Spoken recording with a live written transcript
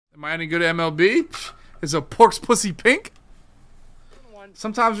Am I any good at MLB? Is a pork's pussy pink?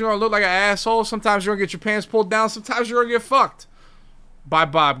 Sometimes you're gonna look like an asshole. Sometimes you're gonna get your pants pulled down. Sometimes you're gonna get fucked by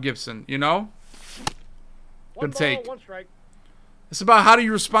Bob Gibson. You know. Good take. One strike. It's about how do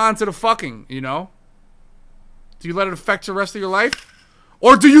you respond to the fucking. You know. Do you let it affect the rest of your life,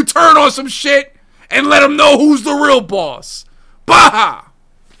 or do you turn on some shit and let them know who's the real boss? Baha!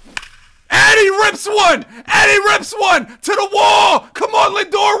 Eddie rips one! Eddie rips one! To the wall! Come on,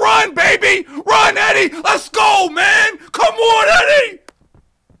 Lindor, run, baby! Run, Eddie! Let's go, man! Come on, Eddie!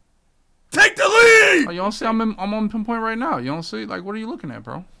 Take the lead! Oh, you don't see I'm on pinpoint right now. You don't see? Like, what are you looking at,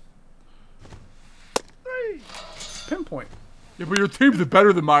 bro? Pinpoint. Yeah, but your team's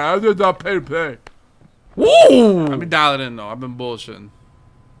better than mine. I did not pay to play. Woo! Let me dial it in, though. I've been bullshitting.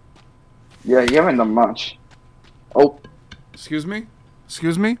 Yeah, you haven't done much. Oh. Excuse me?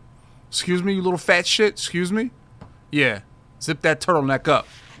 Excuse me? Excuse me, you little fat shit? Excuse me? Yeah. Zip that turtleneck up.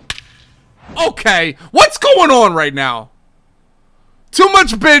 Okay. What's going on right now? Too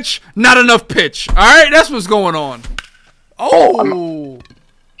much bitch, not enough pitch. Alright, that's what's going on. Oh.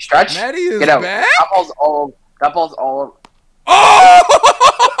 Stretch. Matty is Get out. back? That ball's all. Oh!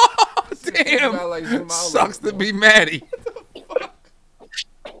 Damn. Sucks to be Matty.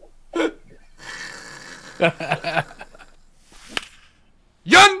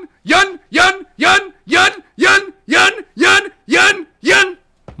 Yun! Yun! Yun! Yun! Yun! Yun! Yun! Yun! Yun! Yun!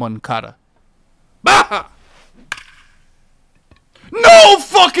 Moncada. Bah! No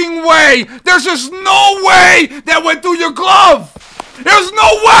fucking way! There's just no way that went through your glove! There's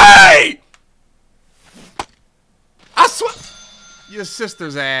no way! I swear. Your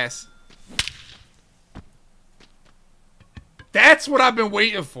sister's ass. That's what I've been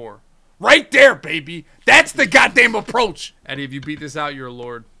waiting for. Right there, baby. That's the goddamn approach. Eddie, if you beat this out, you're a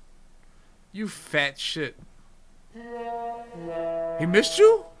lord. You fat shit. He missed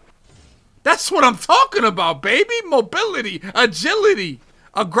you? That's what I'm talking about, baby. Mobility, agility,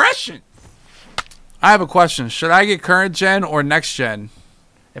 aggression. I have a question. Should I get current gen or next gen?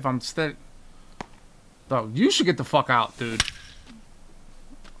 If I'm still... Dog, you should get the fuck out, dude.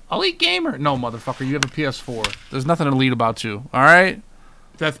 Elite gamer? No, motherfucker. You have a PS4. There's nothing elite about you, alright?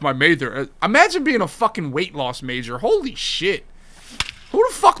 That's my major. Imagine being a fucking weight loss major. Holy shit. Who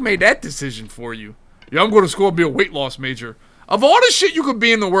the fuck made that decision for you? Yeah, I'm going to school and be a weight loss major. Of all the shit you could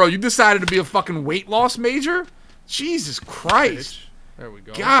be in the world, you decided to be a fucking weight loss major? Jesus Christ. There we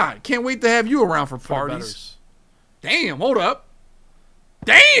go. God, can't wait to have you around for parties. Damn, hold up.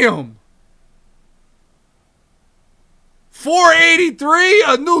 Damn. 483,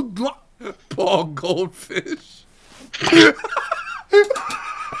 a new Paul Goldfish.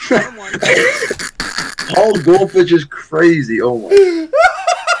 Paul Goldfish is crazy. Oh my.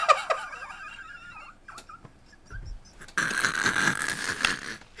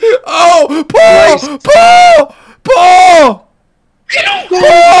 Oh, Paul! Paul! Paul!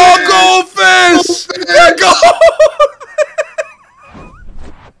 Paul Goldfish!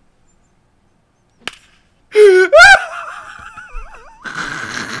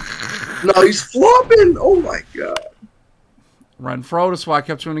 No, he's flopping. Oh my god. Renfro, this is why I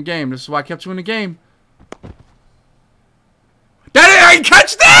kept you in the game. This is why I kept you in the game. I didn't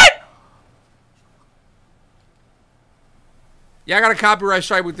catch that! Yeah, I got a copyright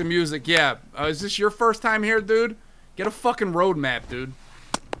strike with the music. Yeah. Is this your first time here, dude? Get a fucking roadmap, dude.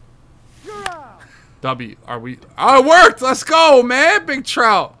 W. Are we... Oh, it worked! Let's go, man! Big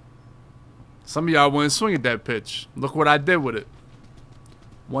trout. Some of y'all wouldn't swing at that pitch. Look what I did with it.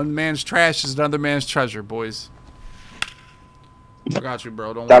 One man's trash is another man's treasure, boys. I got you,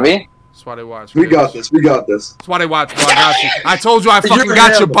 bro. Don't worry. That's why they watch. We got this. We got this. That's why they watch, bro. I got you. I told you I fucking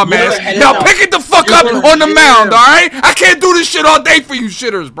got you, bum ass. Now pick it the fuck up on the mound, alright? I can't do this shit all day for you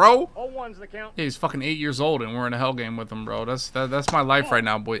shitters, bro. All ones the count. Yeah, he's fucking 8 years old and we're in a hell game with him, bro. That's my life right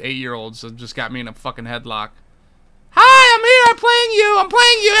now, boy. 8-year-olds just got me in a fucking headlock. Hi, I'm here. I'm playing you. I'm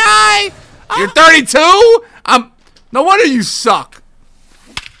playing you. Hi. You're 32? No wonder you suck.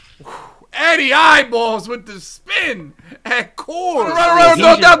 Eddie Eyeballs with the spin at core. Run,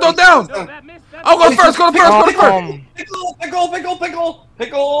 throw down. Oh, go first.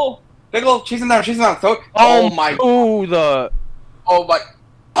 Pickle. Chasing down. Oh my. Oh my.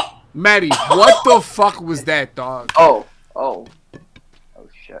 Matty, what the fuck was that, dog? Oh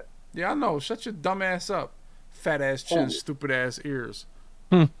shit. Yeah, I know. Shut your dumb ass up. Fat ass chin, stupid ass ears.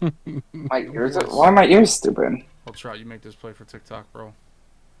 My ears? Why are my ears stupid? I'll try. You make this play for TikTok, bro.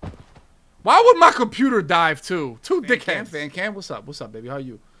 Why would my computer dive too? Two dickheads. Fan cam, what's up? What's up, baby? How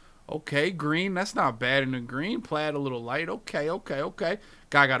you? Okay, green. That's not bad in the green. Plaid a little light. Okay.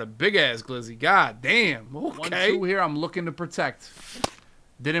 Guy got a big ass glizzy. God damn. Okay. 1-2 here. I'm looking to protect.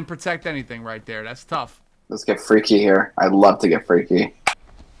 Didn't protect anything right there. That's tough. Let's get freaky here. I love to get freaky.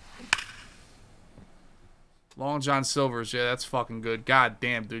 Long John Silver's. Yeah, that's fucking good. God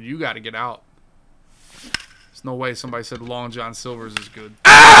damn, dude. You got to get out. There's no way somebody said Long John Silver's is good.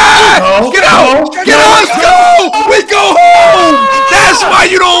 Ah! Get out! Get out! Let's go! We go home! That's why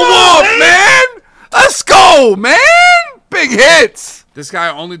you don't walk, man! Let's go, man! Big hits! This guy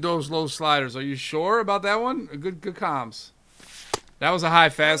only throws low sliders. Are you sure about that one? Good comms. That was a high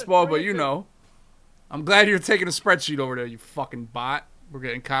fastball, but you know. I'm glad you're taking a spreadsheet over there, you fucking bot. We're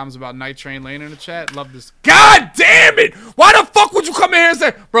getting comms about Night Train Lane in the chat. Love this. God damn it! Why the fuck would you come in here and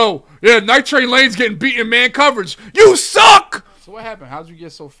say, bro, yeah, Night Train Lane's getting beaten in man coverage. You suck! So what happened? How'd you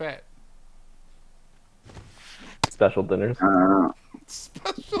get so fat? Special dinners.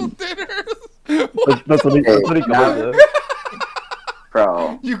 Special dinners? That's what he calls it.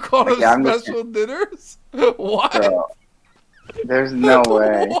 Bro. You call it special dinners? What? Bro. There's no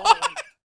way. What?